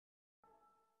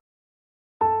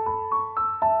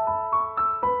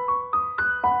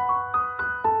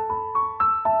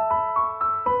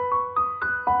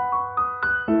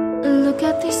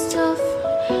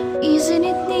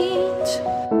meet.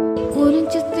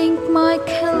 Wouldn't you think my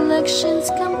collection's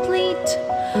complete?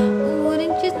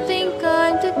 Wouldn't you think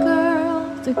I'm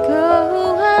the girl who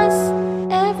has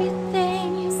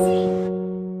everything?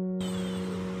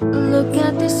 Look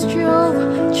at this trove,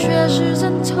 treasures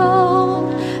untold.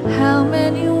 How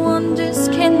many wonders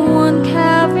can one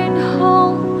cavern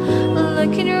hold?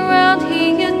 Looking around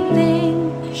here you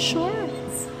think, sure,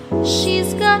 she's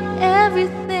got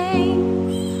everything.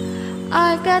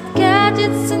 I've got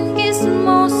gadgets and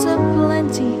gizmos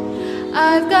aplenty.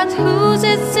 I've got who's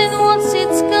it's and what's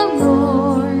it's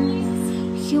galore.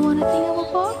 You wanna think of a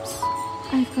box?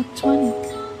 I've got 20.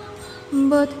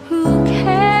 But who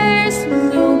cares?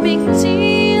 No big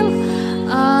deal.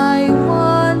 I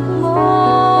want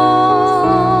more.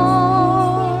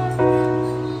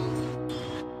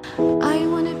 I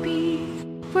wanna be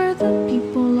where the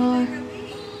people are.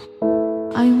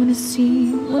 I wanna see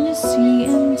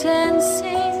and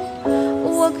dancing,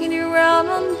 walking around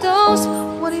on those,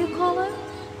 what do you call it?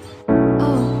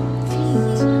 Oh,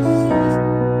 feet.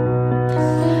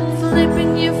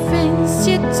 Flipping your fins,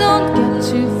 you don't get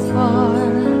too far.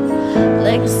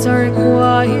 Legs are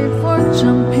required for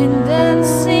jumping,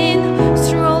 dancing,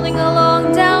 strolling along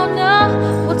down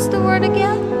what's the word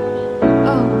again?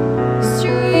 Oh,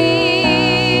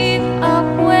 street. Up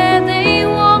where they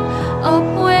walk, up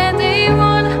where they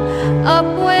run, up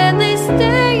where they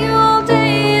stay all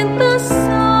day in the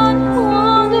sun,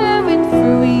 wandering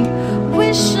free.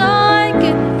 Wish I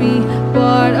could be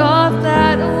part of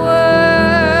that world.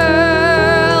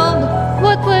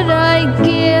 What would I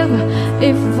give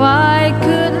if I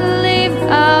could live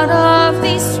out of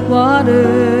these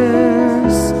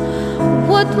waters?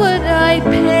 What would I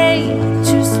pay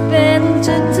to spend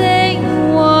a day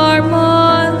warm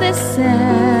on the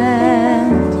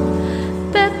sand?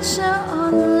 Betcha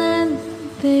on land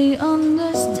they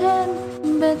understand,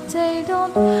 but they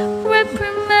don't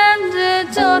reprimand the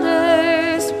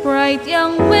daughters. Bright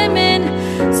young women,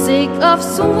 sick of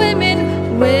swimming,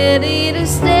 ready to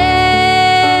stand,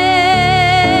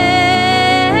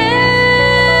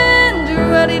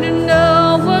 ready to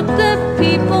know what the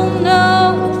people know.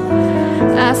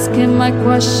 Asking my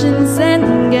questions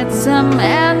and get some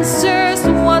answers.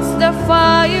 What's the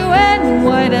fire and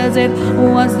why does it,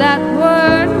 what's that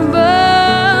word, burn?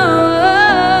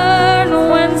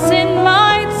 When's it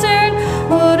my turn?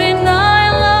 Wouldn't I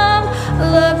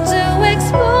love to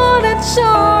explore that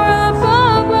shore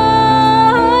above?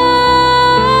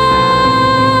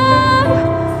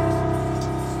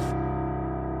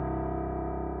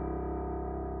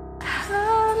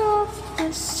 Out of the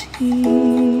sea,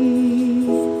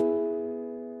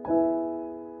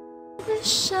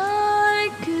 wish I